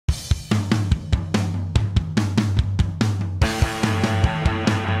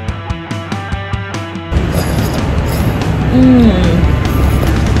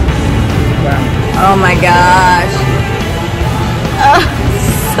Oh my gosh.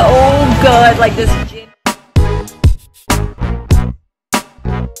 So good. Like this gin.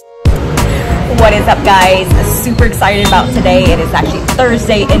 What is up, guys? Super excited about today. It is actually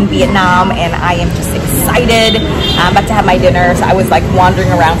Thursday in Vietnam and I am just excited. I'm about to have my dinner. So I was like wandering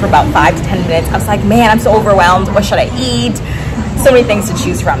around for about 5 to 10 minutes. I was like, man, I'm so overwhelmed. What should I eat? So many things to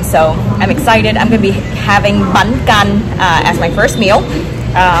choose from. So I'm excited. I'm going to be having bánh canh as my first meal.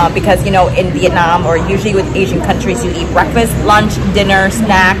 Because, you know, in Vietnam or usually with Asian countries, you eat breakfast, lunch, dinner,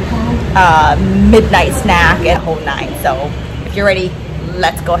 snack, midnight snack, and a whole nine. So if you're ready,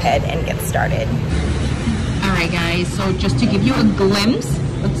 let's go ahead and get started. Alright guys, so just to give you a glimpse,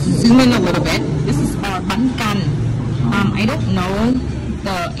 let's zoom in a little bit. This is our bánh canh. I don't know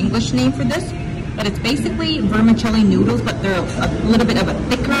the English name for this, but it's basically vermicelli noodles, but they're a little bit of a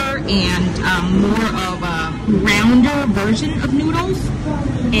thicker and more of a rounder version of noodles.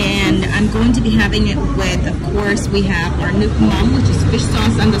 And I'm going to be having it with, of course, we have our nuc mắm, which is fish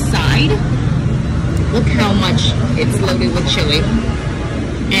sauce on the side. Look how much it's loaded with chili.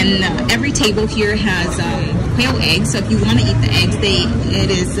 And every table here has quail eggs, so if you want to eat the eggs,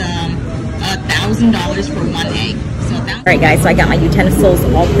 it is $1,000 for one egg. So alright guys, so I got my utensils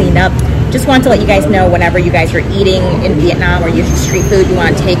all cleaned up. Just wanted to let you guys know, whenever you guys are eating in Vietnam or using street food, you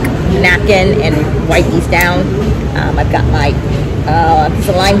want to take a napkin and wipe these down. I've got my piece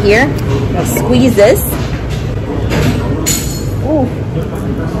of lime here. I'm going to squeeze this. Ooh.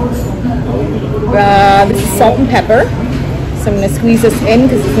 This is salt and pepper. So I'm going to squeeze this in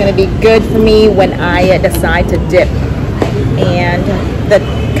because it's going to be good for me when I decide to dip. And the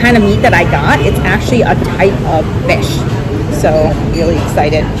kind of meat that I got, it's actually a type of fish. So really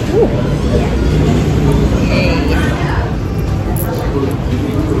excited. Ooh. Yay.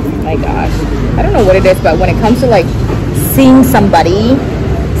 My gosh. I don't know what it is, but when it comes to like seeing somebody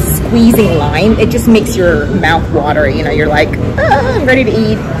squeezing lime, it just makes your mouth water. You know, you're like, I'm ready to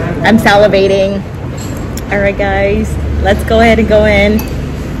eat. I'm salivating. All right, guys. Let's go ahead and go in.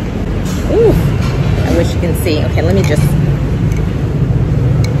 Ooh, I wish you can see. Okay, let me just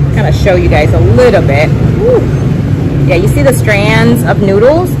kind of show you guys a little bit. Ooh. Yeah, you see the strands of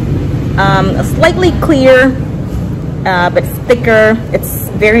noodles? Slightly clear, but thicker. It's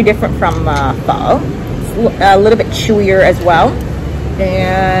very different from pho. It's a little bit chewier as well.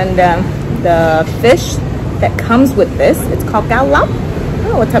 And the fish that comes with this, it's called cá lóc. I don't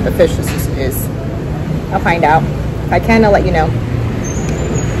know what type of fish this is. I'll find out. I can, I'll let you know.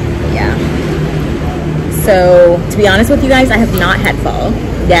 Yeah. So, to be honest with you guys, I have not had pho.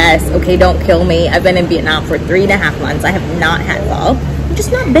 Yes, okay, don't kill me. I've been in Vietnam for 3.5 months. I have not had pho. I'm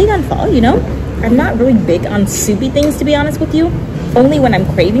just not big on pho, you know? I'm not really big on soupy things, to be honest with you. Only when I'm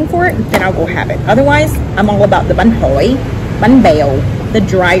craving for it, then I'll go have it. Otherwise, I'm all about the bánh hoi, bánh bèo, the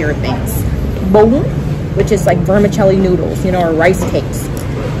drier things. Bún, which is like vermicelli noodles, you know, or rice cakes.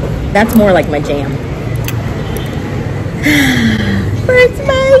 That's more like my jam. Where's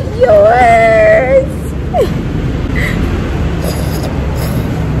my yours?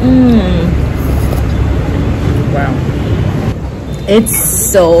 Wow. It's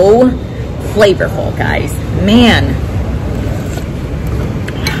so flavorful, guys. Man.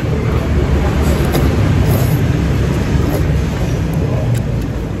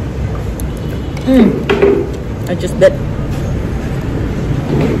 I just bit.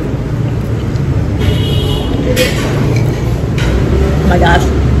 Oh my gosh,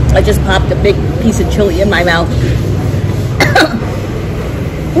 I just popped a big piece of chili in my mouth.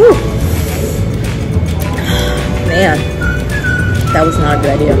 Whew. Man, that was not a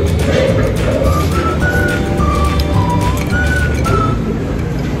good idea.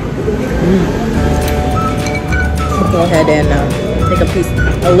 I'll go ahead and take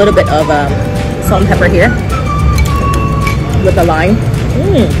a little bit of salt and pepper here with the lime.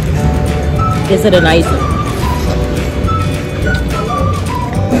 Gives it a nice.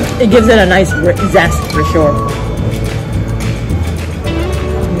 It gives it a nice zest for sure.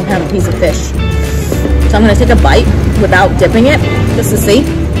 We have a piece of fish. So I'm going to take a bite without dipping it, just to see.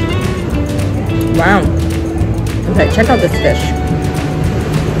 Wow. Okay, check out this fish.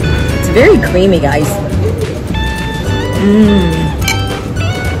 It's very creamy, guys.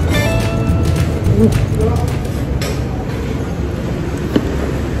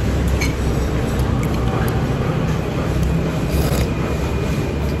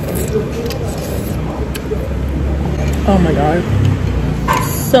 Oh my god,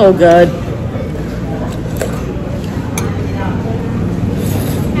 so good.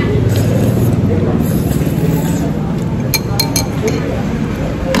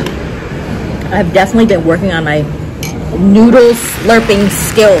 I've definitely been working on my noodle slurping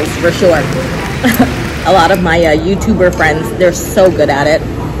skills for sure. A lot of my YouTuber friends, they're so good at it.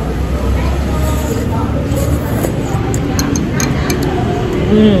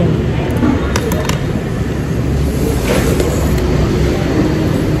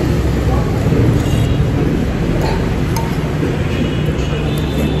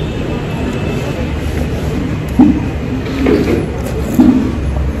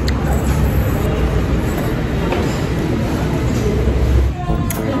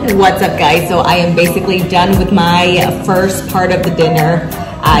 What's up, guys? So I am basically done with my first part of the dinner.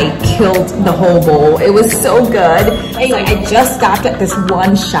 I killed the whole bowl. It was so good. Anyway, I just stopped at this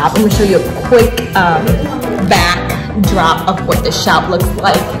one shop. I'm gonna show you a quick backdrop of what the shop looks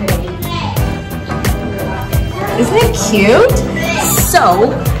like. Isn't it cute?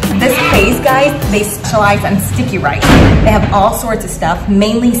 So this place, guys, they specialize on sticky rice. They have all sorts of stuff,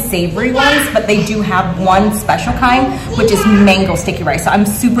 mainly savory ones, but they do have one special kind, which is mango sticky rice. So I'm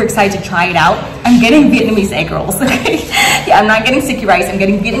super excited to try it out. I'm getting Vietnamese egg rolls, okay? Yeah, I'm not getting sticky rice, I'm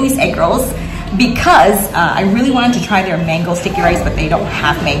getting Vietnamese egg rolls because I really wanted to try their mango sticky rice, but they don't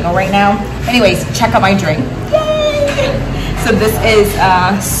have mango right now. Anyways, check out my drink. Yay! So this is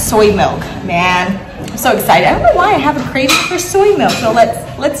soy milk, man. I'm so excited. I don't know why I have a craving for soy milk, so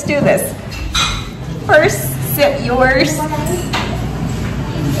let's do this. First, sip yours.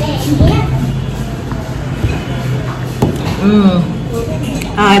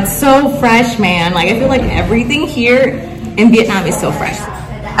 It's so fresh, man. Like, I feel like everything here in Vietnam is so fresh.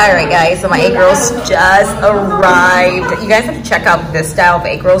 All right, guys, so my egg rolls just arrived. You guys have to check out this style of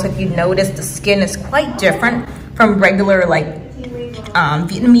egg rolls. If you notice, the skin is quite different from regular, like,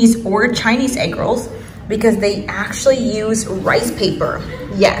 Vietnamese or Chinese egg rolls, because they actually use rice paper.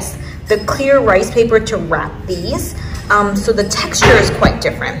 Yes, the clear rice paper to wrap these. So the texture is quite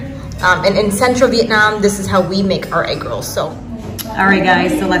different. And in Central Vietnam, this is how we make our egg rolls. So, all right,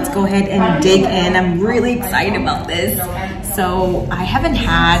 guys, so let's go ahead and dig in. I'm really excited about this. So I haven't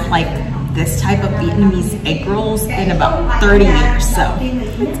had like this type of Vietnamese egg rolls in about 30 years. So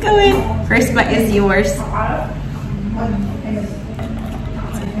let's go in. First bite is yours.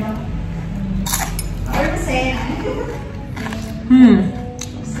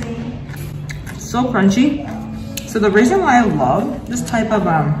 So crunchy. So the reason why I love this type of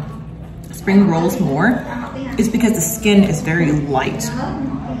spring rolls more is because the skin is very light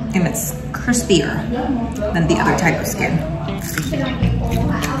and it's crispier than the other type of skin.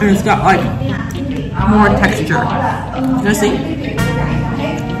 And it's got like more texture. You see?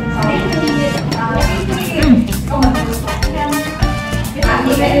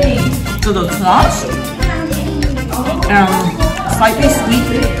 So the claws, slightly sweet,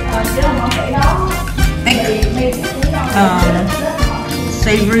 thick,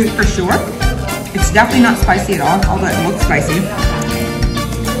 savory for sure. It's definitely not spicy at all, although it looks spicy.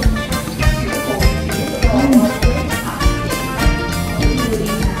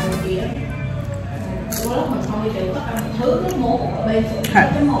 Okay.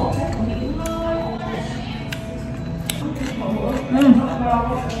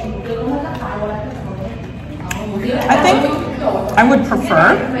 I think I would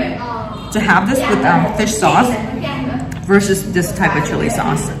prefer to have this with fish sauce versus this type of chili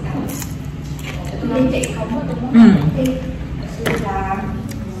sauce.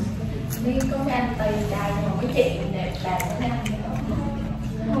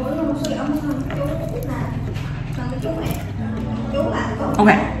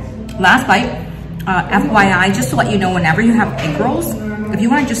 Okay, last bite. FYI, just to let you know, whenever you have egg rolls, if you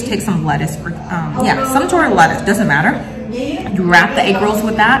want to just take some lettuce, or some sort of lettuce, doesn't matter. You wrap the egg rolls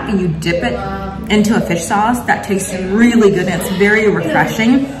with that and you dip it into a fish sauce. That tastes really good and it's very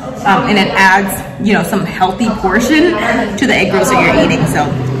refreshing. And it adds, you know, some healthy portion to the egg rolls that you're eating. So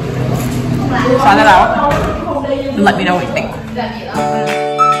try that out and let me know what you think.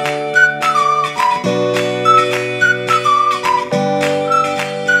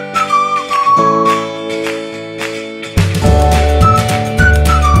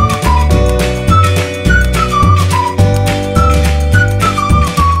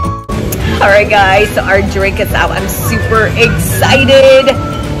 All right, guys, so our drink is out. I'm super excited.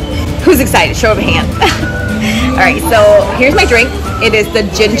 Who's excited? Show of a hand. All right, so here's my drink. It is the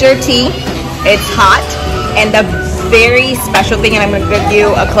ginger tea. It's hot, and the very special thing, and I'm gonna give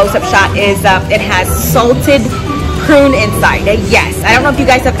you a close-up shot, is it has salted prune inside. Yes, I don't know if you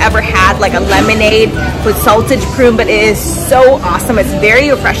guys have ever had like a lemonade with salted prune, but it is so awesome. It's very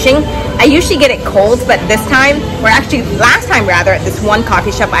refreshing. I usually get it cold, but this time, or actually last time rather, at this one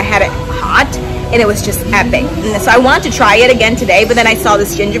coffee shop, I had it hot, and it was just epic. And so I wanted to try it again today, but then I saw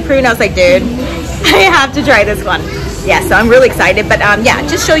this ginger prune. I was like, dude, I have to try this one. Yeah, so I'm really excited. But yeah,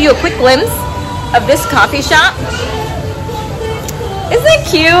 just show you a quick glimpse of this coffee shop. Isn't it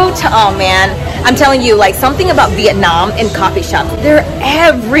cute? Oh man, I'm telling you, like, something about Vietnam and coffee shops. They're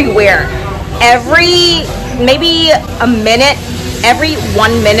everywhere. Maybe a minute, every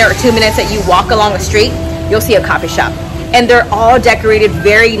 1 minute or 2 minutes that you walk along the street, you'll see a coffee shop. And they're all decorated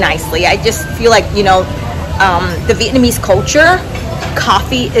very nicely. I just feel like, you know, the Vietnamese culture,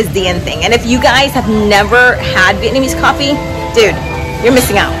 coffee is the end thing. And if you guys have never had Vietnamese coffee, dude, you're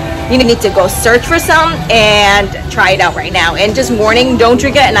missing out. You need to go search for some and try it out right now. And just warning, don't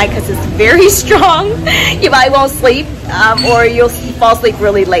drink it at night because it's very strong. You probably won't sleep or you'll fall asleep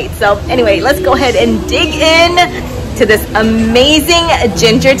really late. So anyway, let's go ahead and dig in to this amazing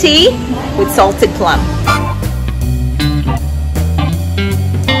ginger tea with salted plum.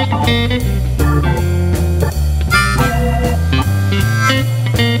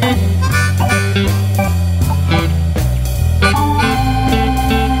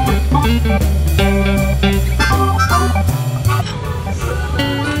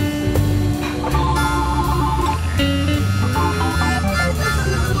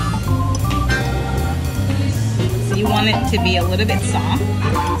 You want it to be a little bit soft,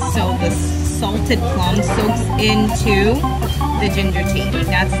 so the salted plum soaks into the ginger tea.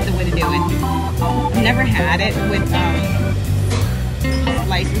 That's the way to do it. I've never had it with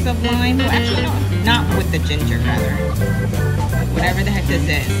slices of lime. Well, actually, no, not with the ginger, rather. Whatever the heck this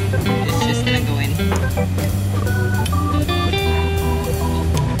is, it's just gonna go in.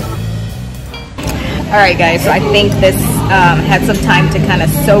 All right, guys, so I think this had some time to kind of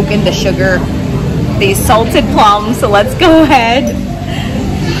soak in the sugar, these salted plums, so let's go ahead.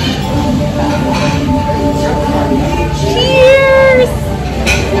 Cheers!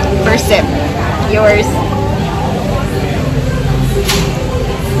 First sip, yours.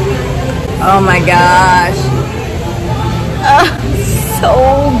 Oh my gosh. So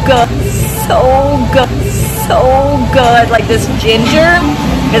good, so good, so good. Like, this ginger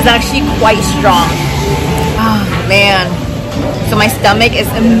is actually quite strong. Oh man. So my stomach is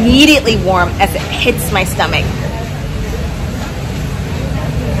immediately warm as it hits my stomach.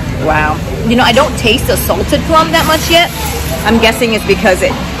 Wow. You know, I don't taste the salted plum that much yet. I'm guessing it's because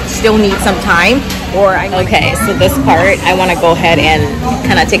it still needs some time. Okay, so this part, I want to go ahead and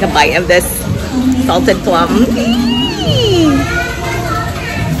kind of take a bite of this salted plum.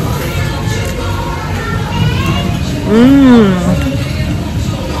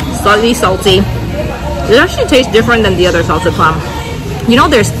 Slightly salty. It actually tastes different than the other salted plum. You know,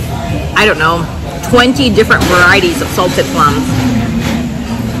 there's, I don't know, 20 different varieties of salted plums.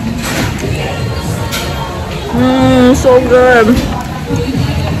 So good.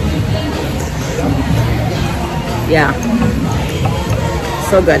 Yeah.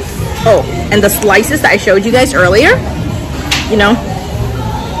 So good. Oh, and the slices that I showed you guys earlier, you know,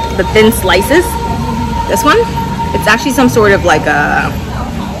 the thin slices, this one, it's actually some sort of like a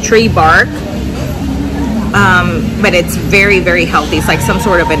tree bark. But it's very, very healthy. It's like some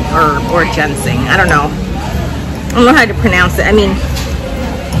sort of an herb or ginseng. I don't know. I don't know how to pronounce it. I mean,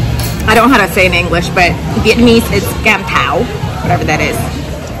 I don't know how to say it in English, but Vietnamese is cam thảo, whatever that is.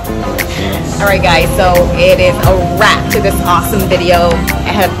 Alright guys, so it is a wrap to this awesome video. I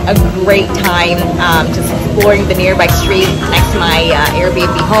had a great time just exploring the nearby street next to my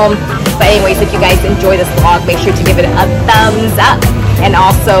Airbnb home. But anyways, if you guys enjoy this vlog, make sure to give it a thumbs up. And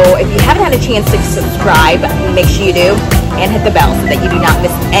also, if you haven't had a chance to subscribe, make sure you do. And hit the bell so that you do not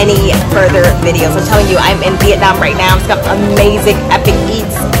miss any further videos. I'm telling you, I'm in Vietnam right now. It's got amazing, epic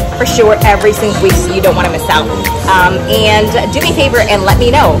eats for sure every single week, so you don't want to miss out. And do me a favor and let me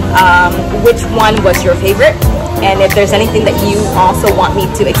know which one was your favorite. And if there's anything that you also want me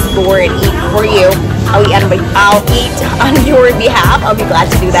to explore and eat for you, I'll eat on your behalf. I'll be glad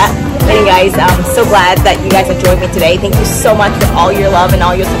to do that. Anyway guys, I'm so glad that you guys have joined me today. Thank you so much for all your love and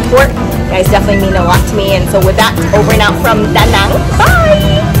all your support. You guys definitely mean a lot to me. And so with that, over and out from Da Nang. Bye!